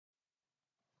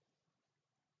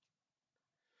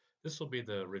This will be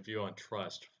the review on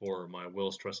trust for my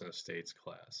Wills, Trust, and Estates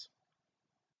class.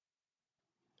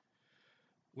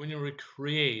 When you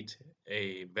create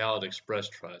a valid express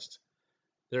trust,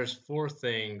 there's 4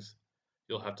 things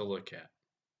you'll have to look at.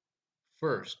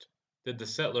 First, did the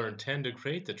settlor intend to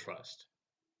create the trust?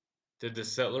 Did the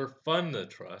settlor fund the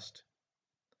trust?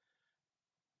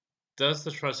 Does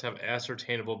the trust have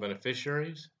ascertainable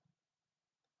beneficiaries?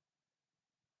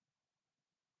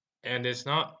 And it's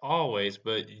not always,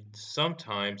 but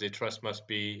sometimes a trust must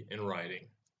be in writing.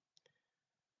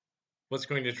 What's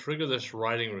going to trigger this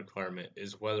writing requirement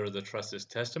is whether the trust is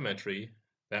testamentary,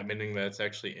 that meaning that it's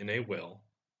actually in a will,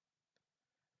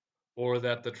 or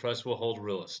that the trust will hold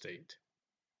real estate.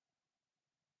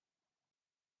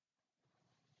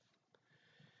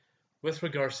 With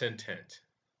regards to intent,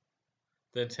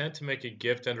 the intent to make a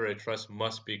gift under a trust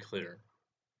must be clear.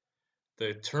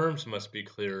 The terms must be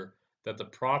clear that the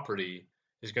property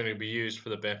is going to be used for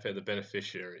the benefit of the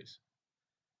beneficiaries.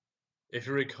 If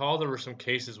you recall, there were some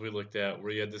cases we looked at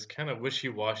where you had this kind of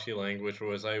wishy-washy language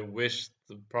where I wish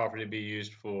the property be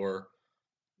used for,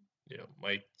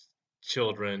 my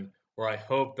children, or I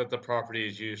hope that the property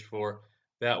is used for.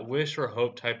 That wish or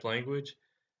hope type language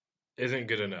isn't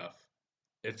good enough.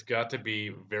 It's got to be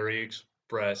very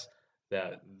express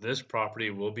that this property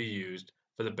will be used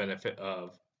for the benefit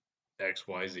of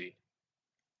XYZ.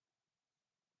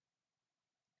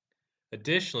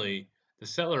 Additionally, the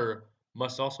settlor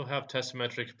must also have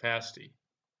testamentary capacity.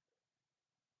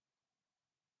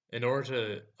 In order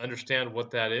to understand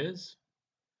what that is,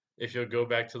 if you'll go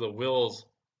back to the wills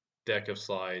deck of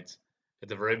slides, at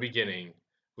the very beginning,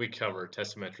 we cover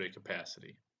testamentary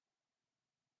capacity.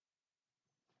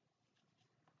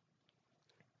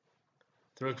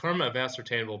 The requirement of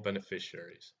ascertainable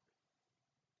beneficiaries.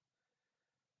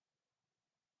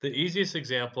 The easiest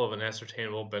example of an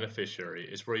ascertainable beneficiary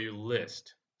is where you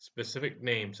list specific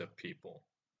names of people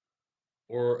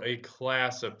or a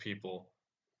class of people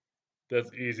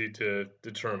that's easy to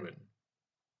determine.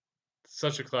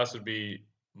 Such a class would be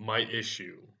my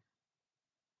issue,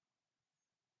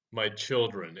 my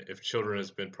children, if children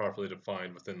has been properly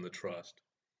defined within the trust,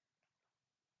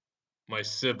 my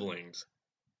siblings.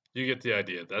 You get the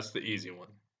idea. That's the easy one.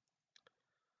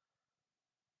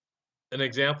 An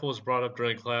example was brought up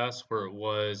during class where it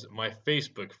was my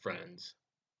Facebook friends.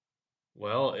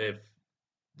 Well, if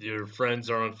your friends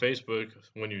are on Facebook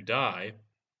when you die,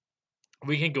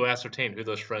 we can go ascertain who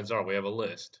those friends are. We have a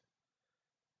list.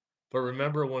 But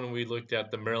remember when we looked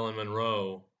at the Marilyn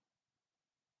Monroe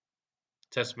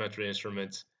testamentary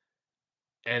instruments,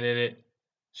 and in it,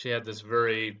 she had this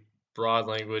very broad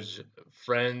language,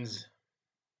 friends,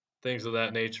 things of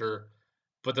that nature,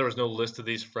 but there was no list of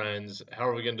these friends. How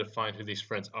are we going to define who these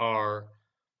friends are?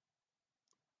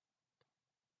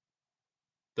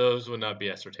 Those would not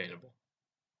be ascertainable.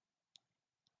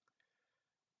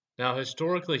 Now,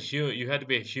 historically, you had to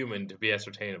be a human to be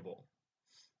ascertainable.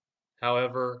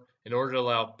 However, in order to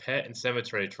allow pet and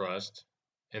cemetery trust,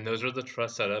 and those are the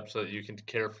trust setups so that you can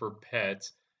care for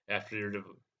pets after your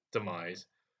demise,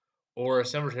 or a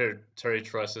cemetery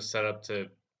trust is set up to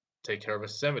take care of a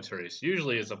cemetery. So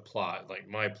usually it's a plot, like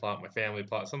my plot, my family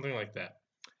plot, something like that.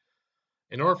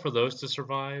 In order for those to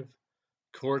survive,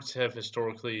 courts have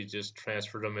historically just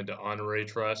transferred them into honorary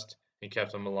trust and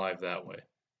kept them alive that way.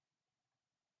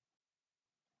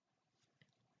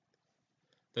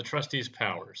 The trustee's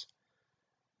powers.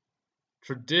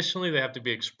 Traditionally, they have to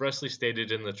be expressly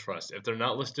stated in the trust. If they're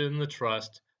not listed in the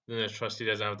trust, then the trustee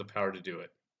doesn't have the power to do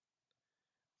it.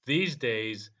 These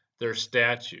days, there are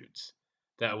statutes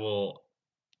that will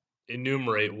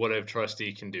enumerate what a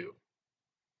trustee can do.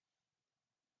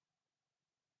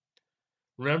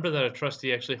 Remember that a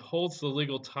trustee actually holds the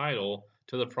legal title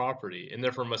to the property and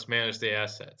therefore must manage the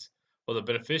assets, while the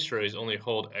beneficiaries only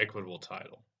hold equitable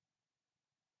title.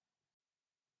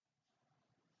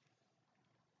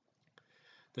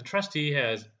 The trustee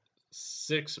has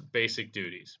 6 basic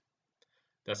duties.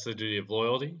 That's the duty of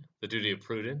loyalty, the duty of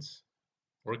prudence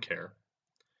or care,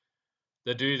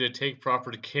 the duty to take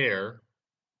proper care,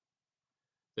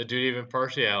 the duty of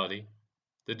impartiality,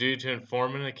 the duty to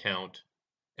inform an account,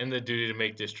 and the duty to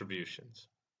make distributions.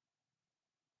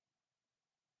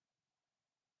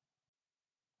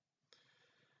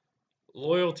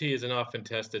 Loyalty is an often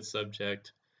tested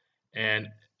subject, and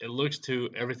it looks to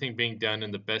everything being done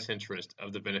in the best interest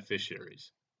of the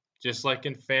beneficiaries. Just like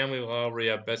in family law where you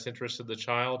have best interest of the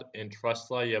child, in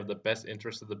trust law you have the best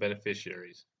interest of the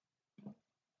beneficiaries.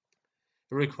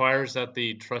 It requires that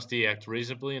the trustee act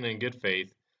reasonably and in good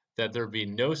faith, that there be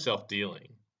no self-dealing,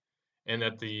 and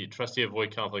that the trustee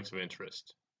avoid conflicts of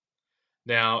interest.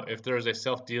 Now, if there is a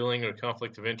self-dealing or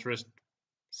conflict of interest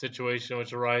situation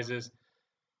which arises,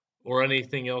 or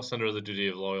anything else under the duty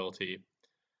of loyalty,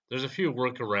 there's a few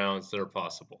workarounds that are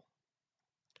possible.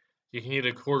 You can get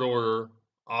a court order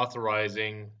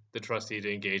authorizing the trustee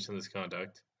to engage in this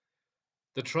conduct.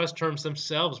 The trust terms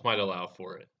themselves might allow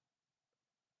for it,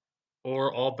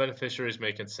 or all beneficiaries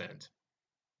may consent.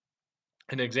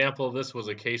 An example of this was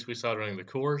a case we saw during the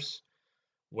course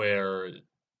where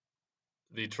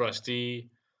the trustee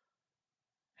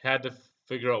had to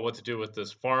figure out what to do with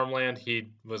this farmland.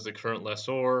 He was the current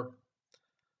lessor.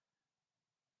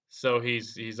 So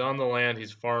he's on the land,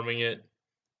 he's farming it.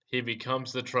 He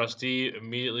becomes the trustee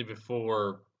immediately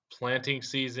before planting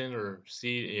season or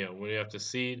seed, when you have to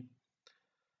seed,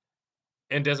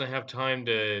 and doesn't have time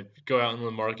to go out in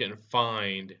the market and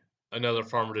find another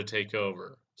farmer to take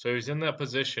over. So he's in that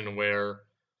position where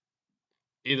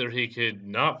either he could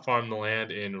not farm the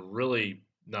land and really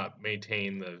not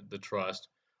maintain the trust,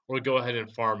 or go ahead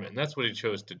and farm it. And that's what he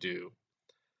chose to do.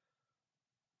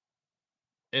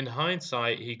 In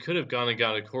hindsight, he could have gone and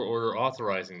got a court order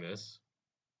authorizing this,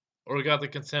 or got the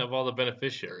consent of all the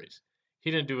beneficiaries. He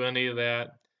didn't do any of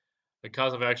that. The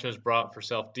cause of action was brought for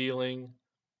self-dealing,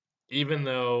 even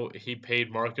though he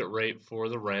paid market rate for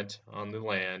the rent on the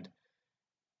land,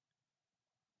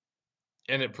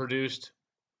 and it produced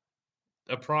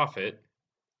a profit.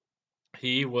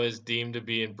 He was deemed to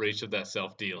be in breach of that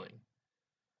self-dealing.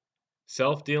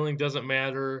 Self-dealing doesn't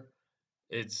matter.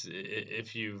 It's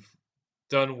if you've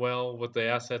done well with the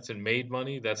assets and made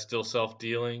money, that's still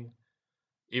self-dealing,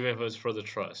 even if it was for the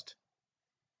trust.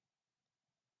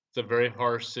 It's a very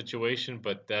harsh situation,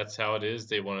 but that's how it is.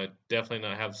 They want to definitely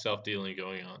not have self-dealing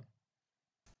going on.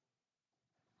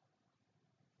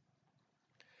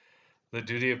 The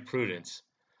duty of prudence.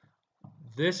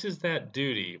 This is that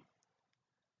duty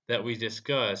that we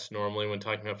discuss normally when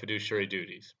talking about fiduciary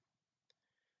duties.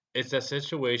 It's that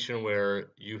situation where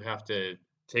you have to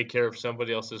take care of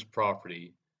somebody else's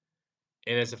property,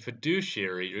 and as a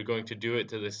fiduciary, you're going to do it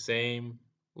to the same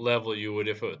level you would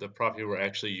if the property were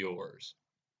actually yours.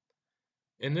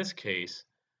 In this case,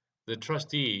 the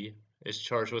trustee is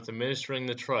charged with administering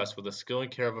the trust with the skill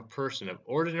and care of a person of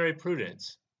ordinary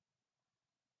prudence,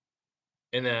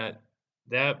 and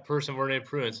that person of ordinary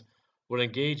prudence would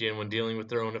engage in when dealing with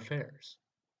their own affairs.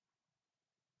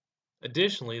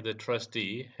 Additionally, the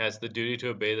trustee has the duty to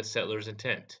obey the settler's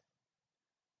intent.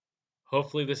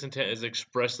 Hopefully this intent is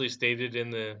expressly stated in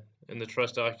the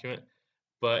trust document,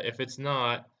 but if it's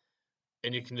not,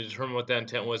 and you can determine what that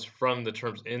intent was from the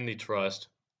terms in the trust,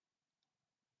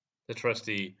 the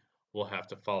trustee will have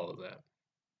to follow that.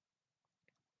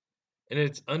 And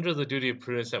it's under the duty of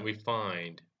prudence that we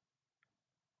find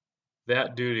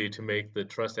that duty to make the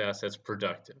trust assets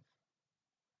productive.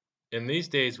 In these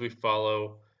days, we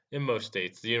follow, in most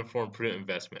states, the Uniform Prudent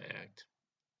Investment Act.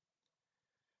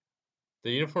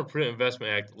 The Uniform Prudent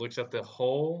Investment Act looks at the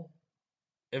whole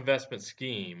investment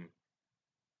scheme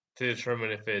to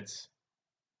determine if it's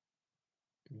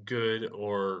good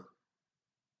or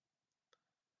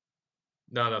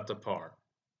not up to par.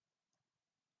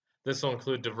 This will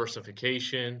include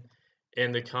diversification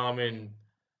and the common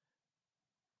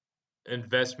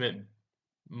investment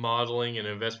modeling and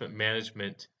investment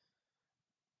management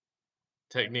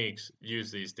techniques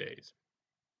used these days.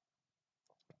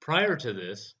 Prior to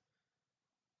this,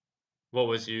 what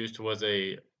was used was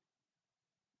a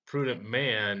prudent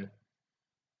man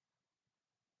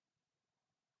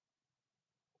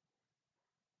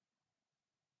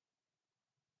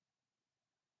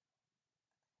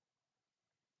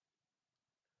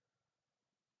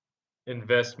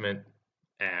Investment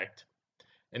Act.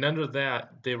 And under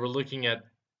that, they were looking at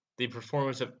the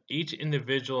performance of each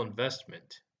individual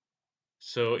investment.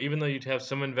 So even though you'd have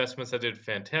some investments that did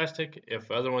fantastic,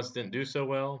 if other ones didn't do so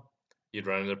well, you'd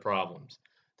run into problems.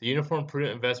 The Uniform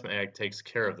Prudent Investment Act takes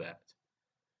care of that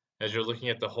as you're looking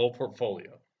at the whole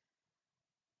portfolio.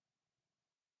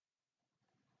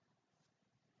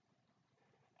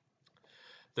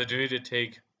 The duty to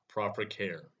take proper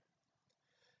care.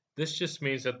 This just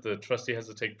means that the trustee has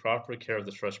to take proper care of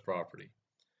the trust property.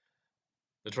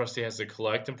 The trustee has to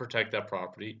collect and protect that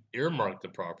property, earmark the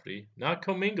property, not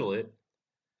commingle it,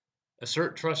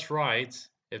 assert trust rights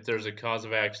if there's a cause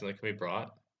of action that can be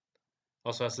brought,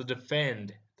 also has to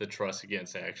defend the trust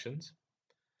against actions,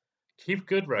 keep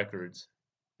good records,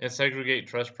 and segregate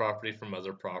trust property from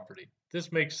other property.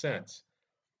 This makes sense.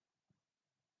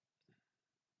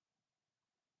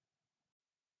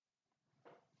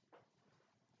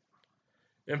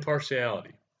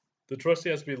 Impartiality. The trustee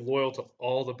has to be loyal to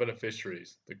all the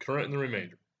beneficiaries, the current and the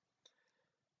remainder.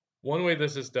 One way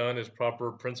this is done is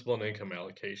proper principal and income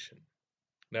allocation.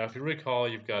 Now, if you recall,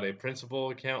 you've got a principal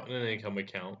account and an income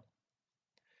account.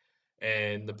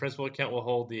 And the principal account will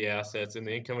hold the assets, and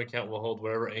the income account will hold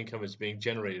whatever income is being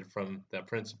generated from that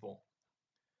principal.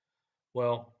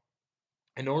 Well,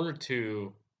 in order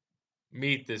to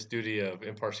meet this duty of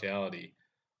impartiality,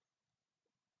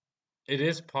 it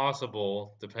is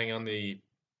possible, depending on the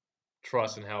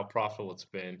trust and how profitable it's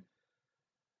been,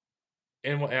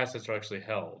 and what assets are actually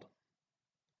held,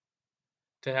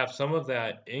 to have some of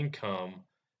that income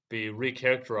be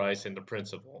recharacterized into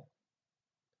principal.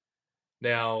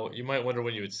 Now, you might wonder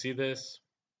when you would see this.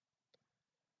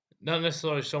 Not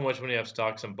necessarily so much when you have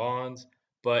stocks and bonds,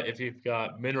 but if you've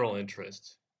got mineral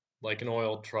interests, like an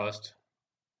oil trust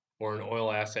or an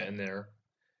oil asset in there,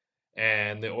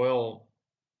 and the oil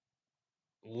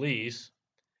lease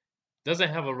doesn't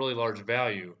have a really large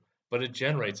value, but it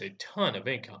generates a ton of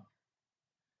income.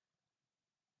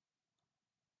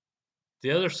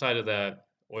 The other side of that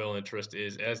oil interest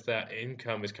is as that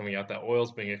income is coming out, that oil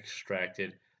is being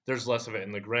extracted, there's less of it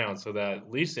in the ground, so that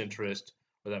lease interest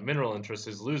or that mineral interest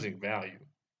is losing value.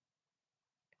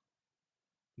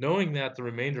 Knowing that the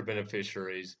remainder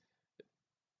beneficiaries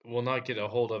will not get a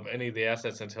hold of any of the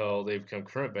assets until they become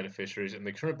current beneficiaries, and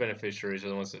the current beneficiaries are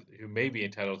the ones who may be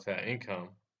entitled to that income.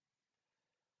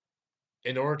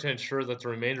 In order to ensure that the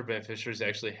remainder beneficiaries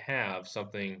actually have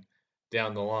something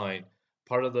down the line,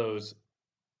 part of those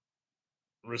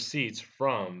receipts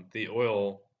from the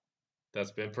oil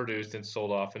that's been produced and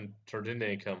sold off and turned into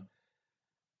income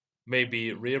may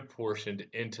be reapportioned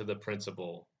into the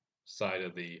principal side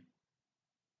of the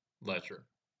ledger.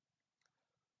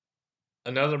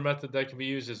 Another method that can be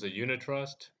used is a unit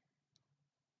trust.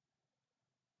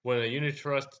 When a unit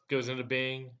trust goes into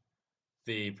being,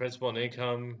 the principal and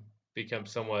income become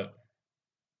somewhat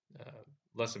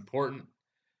less important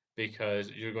because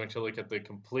you're going to look at the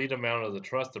complete amount of the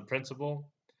trust, the principal,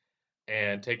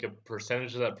 and take a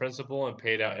percentage of that principal and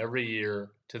pay it out every year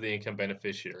to the income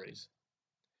beneficiaries.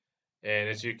 And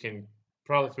as you can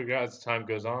probably figure out as time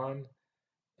goes on,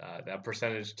 that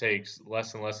percentage takes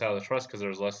less and less out of the trust because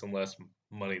there's less and less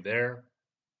money there.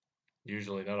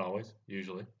 Usually, not always,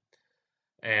 usually.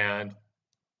 And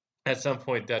at some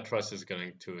point, that trust is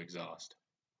going to exhaust.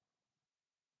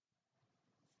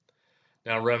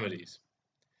 Now, remedies.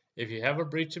 If you have a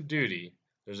breach of duty,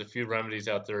 there's a few remedies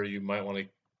out there you might want to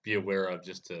be aware of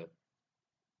just to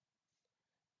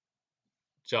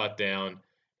jot down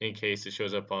in case it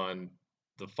shows up on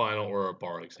the final or a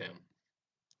bar exam.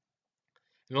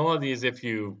 And a lot of these, if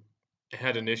you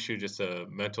had an issue, just a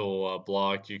mental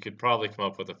block, you could probably come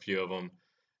up with a few of them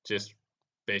just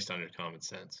based on your common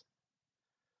sense.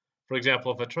 For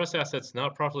example, if a trust asset's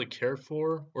not properly cared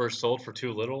for or is sold for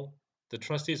too little, the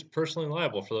trustee is personally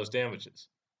liable for those damages.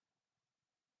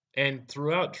 And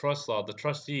throughout trust law, the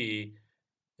trustee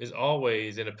is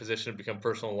always in a position to become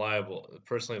personally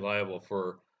liable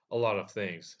for a lot of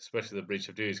things, especially the breach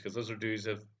of duties, because those are duties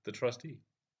of the trustee.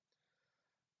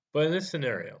 But in this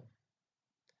scenario,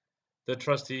 the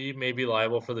trustee may be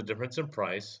liable for the difference in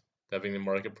price, that being the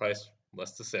market price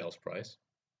less the sales price,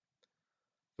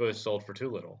 if it was sold for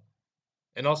too little,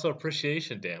 and also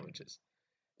appreciation damages.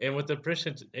 And with the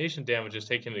appreciation damages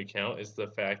taken into account is the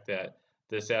fact that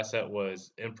this asset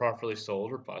was improperly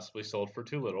sold or possibly sold for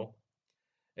too little,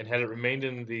 and had it remained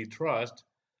in the trust,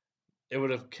 it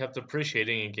would have kept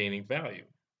appreciating and gaining value.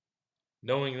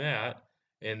 Knowing that,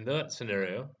 in that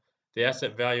scenario, the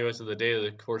asset value as of the date of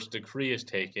the court's decree is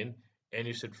taken, and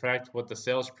you subtract what the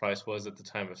sales price was at the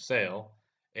time of sale,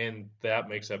 and that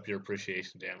makes up your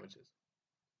appreciation damages.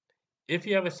 If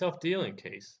you have a self-dealing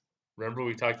case, remember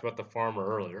we talked about the farmer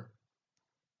earlier,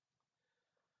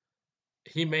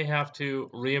 he may have to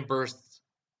reimburse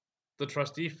the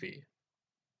trustee fee.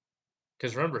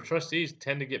 Because remember, trustees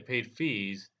tend to get paid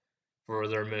fees for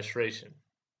their administration.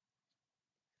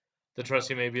 The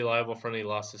trustee may be liable for any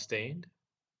loss sustained,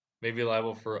 may be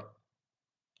liable for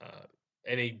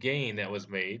any gain that was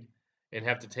made, and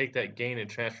have to take that gain and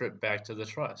transfer it back to the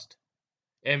trust,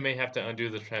 and may have to undo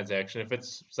the transaction if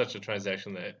it's such a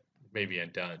transaction that may be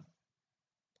undone.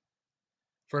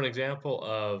 For an example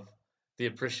of the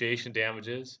appreciation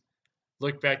damages,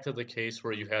 look back to the case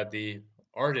where you had the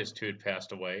artist who had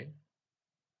passed away,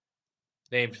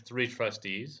 named 3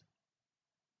 trustees.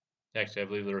 Actually, I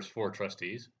believe there was 4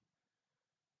 trustees.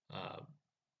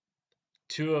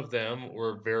 2 of them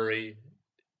were very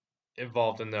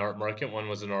involved in the art market. One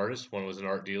was an artist, one was an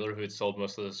art dealer who had sold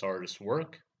most of this artist's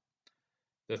work.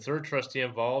 The 3rd trustee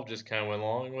involved just kind of went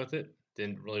along with it,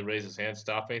 didn't really raise his hand,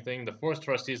 stop anything. The 4th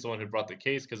trustee is the one who brought the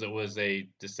case because it was a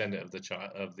descendant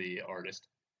of the artist.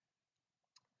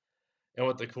 And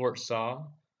what the court saw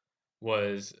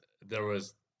was there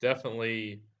was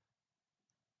definitely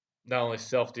not only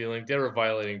self-dealing, they were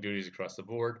violating duties across the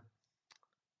board.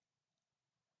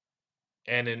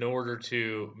 And in order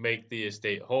to make the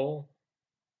estate whole,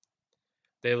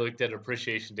 they looked at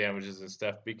appreciation damages and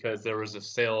stuff because there was a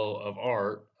sale of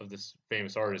art of this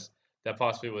famous artist that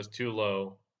possibly was too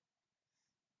low,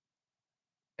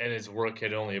 and his work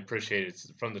had only appreciated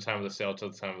from the time of the sale to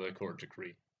the time of the court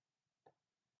decree.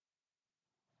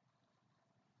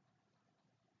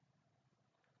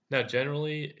 Now,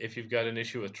 generally, if you've got an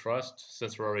issue with trust,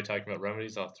 since we're already talking about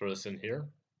remedies, I'll throw this in here.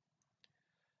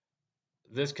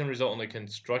 This can result in a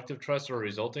constructive trust or a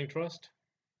resulting trust.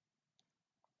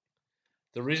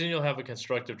 The reason you'll have a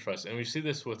constructive trust, and we see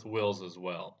this with wills as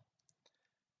well,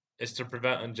 is to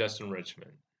prevent unjust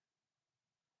enrichment.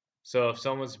 So if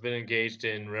someone's been engaged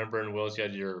in, remember in wills you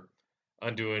had your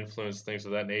undue influence, things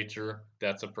of that nature,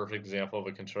 that's a perfect example of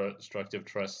a constructive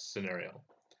trust scenario.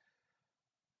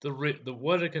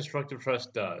 What a constructive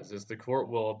trust does is the court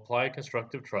will apply a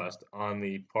constructive trust on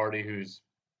the party who's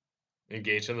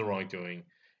engaged in the wrongdoing,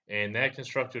 and that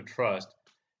constructive trust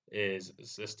is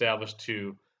established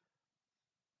to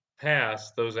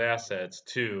pass those assets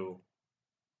to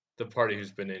the party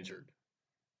who's been injured,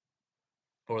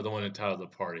 or the one entitled to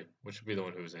the party, which would be the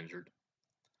one who was injured.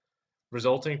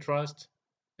 Resulting trust,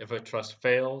 if a trust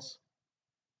fails,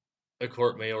 a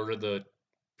court may order the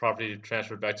property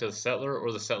transferred back to the settlor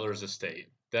or the settler's estate.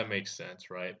 That makes sense,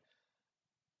 right?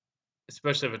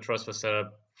 Especially if a trust was set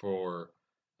up for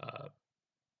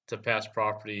to pass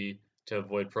property to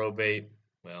avoid probate.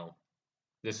 Well,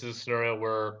 this is a scenario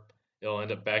where it'll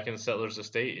end up back in the settler's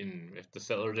estate, and if the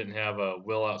settler didn't have a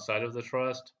will outside of the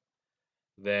trust,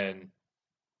 then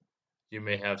you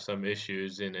may have some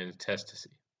issues in an intestacy.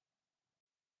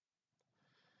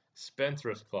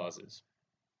 Spendthrift clauses.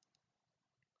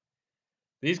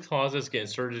 These clauses get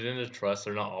inserted into trusts.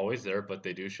 They're not always there, but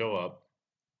they do show up.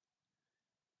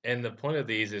 And the point of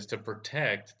these is to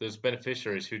protect those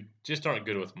beneficiaries who just aren't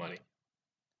good with money.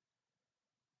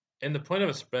 And the point of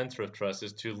a spendthrift trust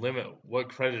is to limit what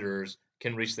creditors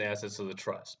can reach the assets of the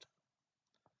trust.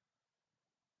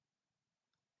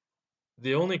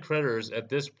 The only creditors at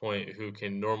this point who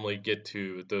can normally get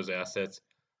to those assets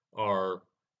are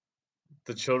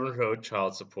the children who owed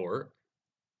child support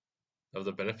of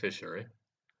the beneficiary,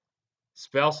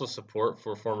 spousal support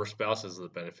for former spouses of the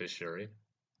beneficiary,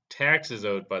 taxes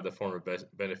owed by the former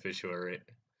beneficiary,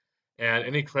 and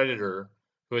any creditor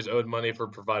who has owed money for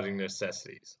providing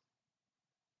necessities.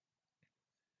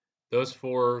 Those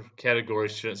four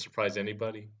categories shouldn't surprise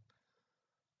anybody.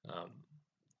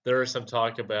 There is some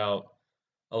talk about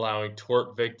allowing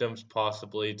tort victims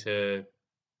possibly to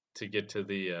get to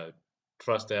the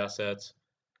trust assets.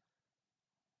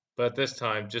 But at this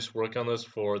time, just work on those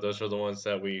four. Those are the ones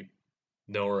that we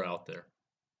know are out there.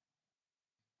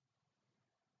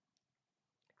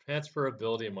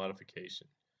 Transferability and modification.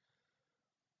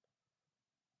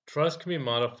 Trust can be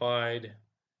modified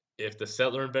if the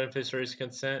settler and beneficiaries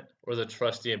consent or the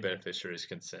trustee and beneficiaries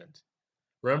consent.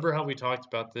 Remember how we talked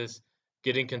about this?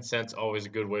 Getting consent's always a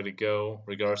good way to go,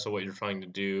 regardless of what you're trying to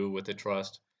do with the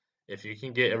trust. If you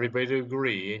can get everybody to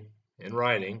agree in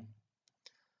writing,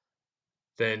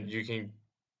 then you can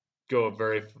go a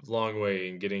very long way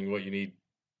in getting what you need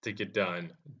to get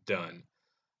done.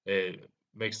 It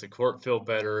makes the court feel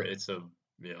better. It's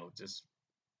just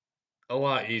a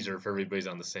lot easier if everybody's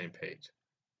on the same page.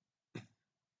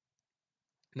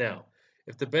 Now,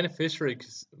 if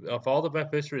all the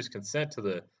beneficiaries consent to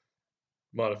the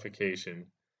modification,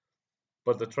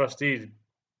 but the trustee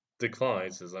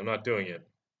declines, says I'm not doing it,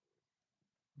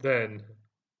 then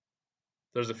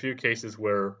there's a few cases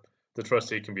where the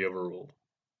trustee can be overruled.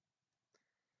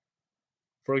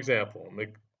 For example,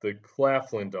 the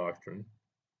Claflin doctrine,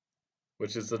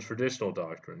 which is the traditional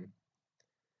doctrine,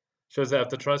 shows that if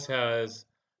the trust has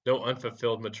no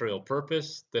unfulfilled material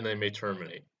purpose, then they may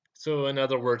terminate. So in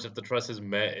other words, if the trust has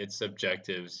met its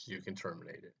objectives, you can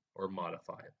terminate it or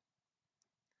modify it.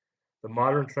 The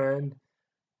modern trend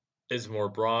is more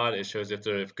broad. It shows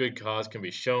if good cause can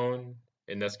be shown,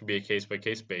 and that's going to be a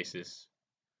case-by-case basis,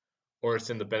 or it's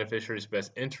in the beneficiary's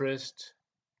best interest,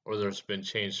 or there's been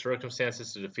changed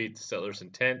circumstances to defeat the settler's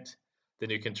intent, then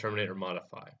you can terminate or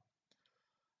modify.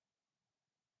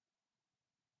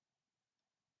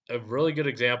 A really good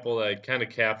example that kind of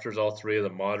captures all three of the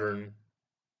modern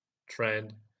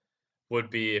trend would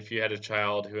be if you had a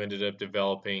child who ended up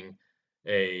developing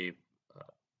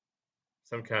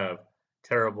some kind of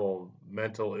terrible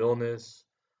mental illness,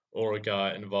 or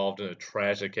got involved in a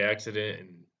tragic accident and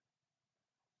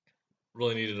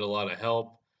really needed a lot of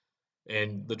help,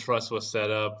 and the trust was set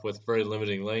up with very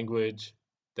limiting language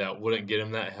that wouldn't get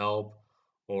him that help,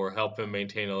 or help him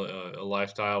maintain a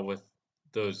lifestyle with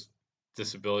those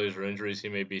disabilities or injuries he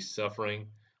may be suffering,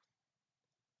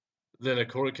 then a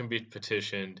court can be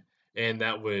petitioned, and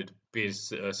that would be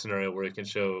a scenario where it can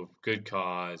show good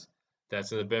cause,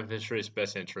 that's in the beneficiary's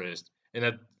best interest, and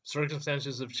that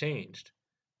circumstances have changed.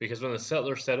 Because when the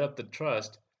settler set up the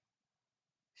trust,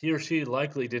 he or she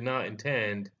likely did not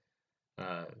intend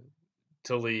uh,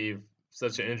 to leave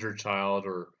such an injured child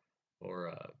or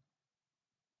a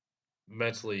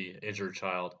mentally injured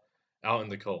child out in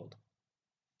the cold.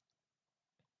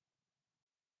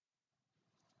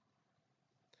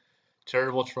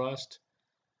 Charitable trust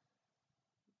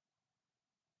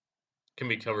can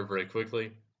be covered very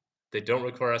quickly. They don't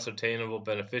require ascertainable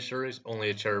beneficiaries, only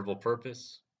a charitable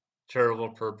purpose. Charitable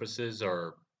purposes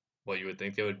are what you would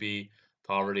think they would be: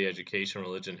 poverty, education,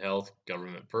 religion, health,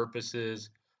 government purposes,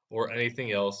 or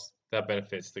anything else that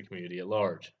benefits the community at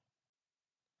large.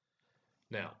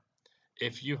 Now,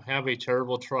 if you have a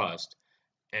charitable trust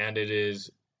and it is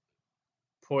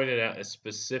pointed at a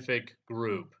specific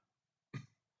group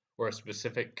or a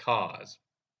specific cause,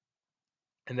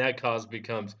 and that cause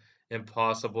becomes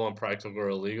impossible, impractical, or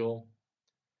illegal,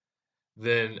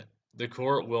 then the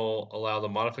court will allow the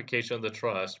modification of the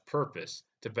trust purpose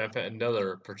to benefit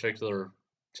another particular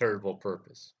charitable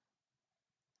purpose.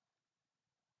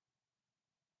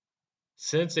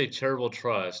 Since a charitable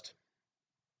trust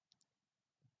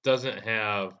doesn't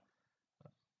have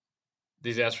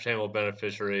these ascertainable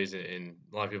beneficiaries and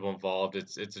a lot of people involved,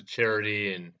 it's a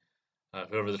charity, and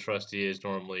whoever the trustee is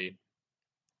normally,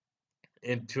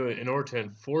 in order to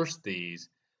enforce these,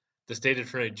 the state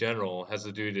attorney general has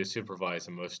the duty to supervise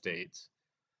in most states.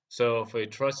 So if a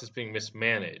trust is being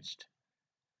mismanaged,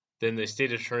 then the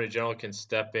state attorney general can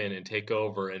step in and take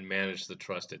over and manage the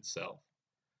trust itself.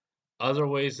 Other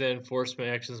ways that enforcement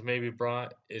actions may be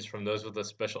brought is from those with a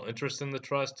special interest in the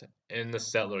trust, and the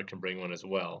settler can bring one as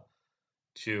well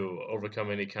to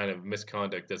overcome any kind of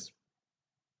misconduct that's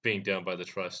being done by the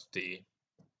trustee.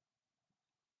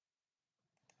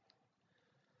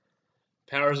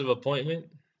 Powers of appointment,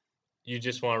 you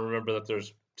just want to remember that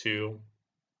there's two.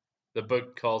 The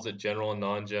book calls it general and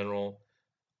non-general.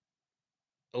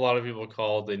 A lot of people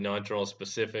call the non-general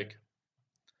specific.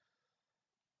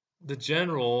 The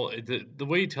general, the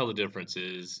way you tell the difference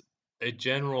is a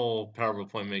general power of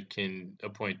appointment can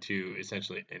appoint to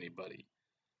essentially anybody.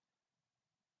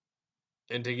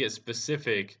 And to get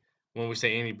specific, when we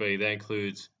say anybody, that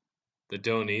includes the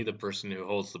donee, the person who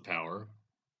holds the power,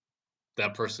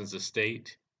 that person's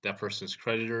estate, that person's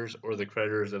creditors, or the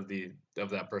creditors of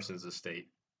that person's estate.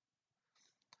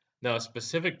 Now, a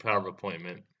specific power of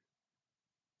appointment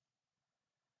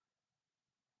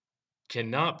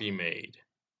cannot be made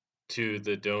to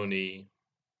the donee,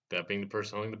 that being the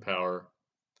person holding the power,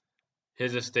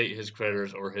 his estate, his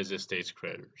creditors, or his estate's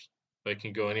creditors, but it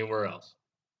can go anywhere else.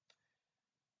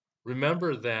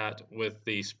 Remember that with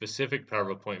the specific power of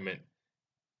appointment,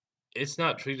 it's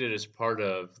not treated as part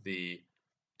of the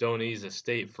donee's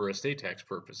estate for estate tax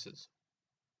purposes.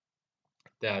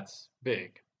 That's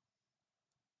big.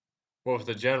 Well, with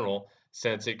the general,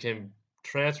 since it can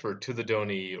transfer to the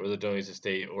donee or the donee's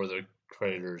estate or the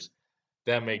creditors,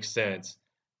 that makes sense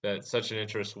that such an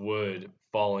interest would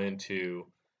fall into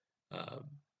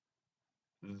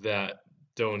that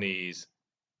donee's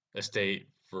estate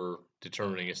for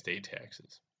determining estate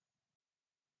taxes.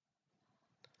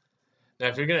 Now,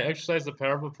 if you're going to exercise the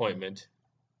power of appointment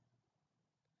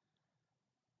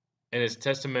and it's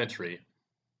testamentary,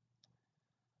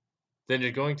 then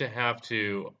you're going to have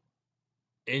to,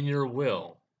 in your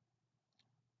will,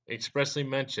 expressly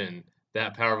mention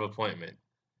that power of appointment.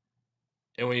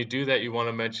 And when you do that, you want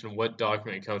to mention what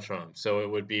document it comes from. So it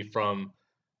would be from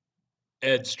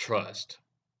Ed's trust.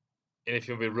 And if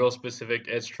you'll be real specific,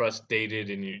 Ed's trust dated,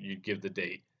 and you give the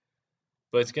date.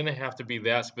 But it's going to have to be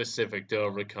that specific to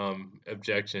overcome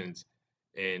objections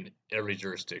in every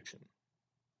jurisdiction.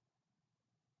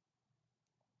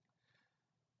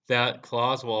 That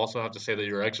clause will also have to say that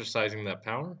you're exercising that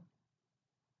power.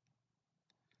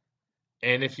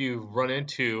 And if you run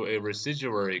into a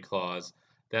residuary clause,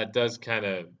 that does kind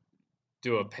of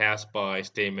do a pass-by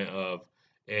statement of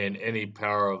 "and any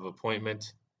power of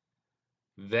appointment,"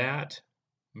 that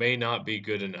may not be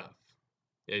good enough.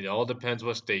 It all depends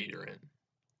what state you're in.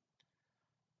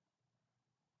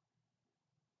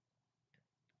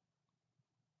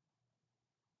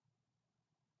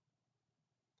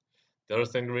 The other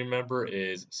thing to remember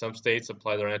is some states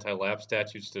apply their anti-lapse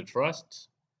statutes to trusts.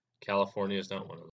 California is not one of them.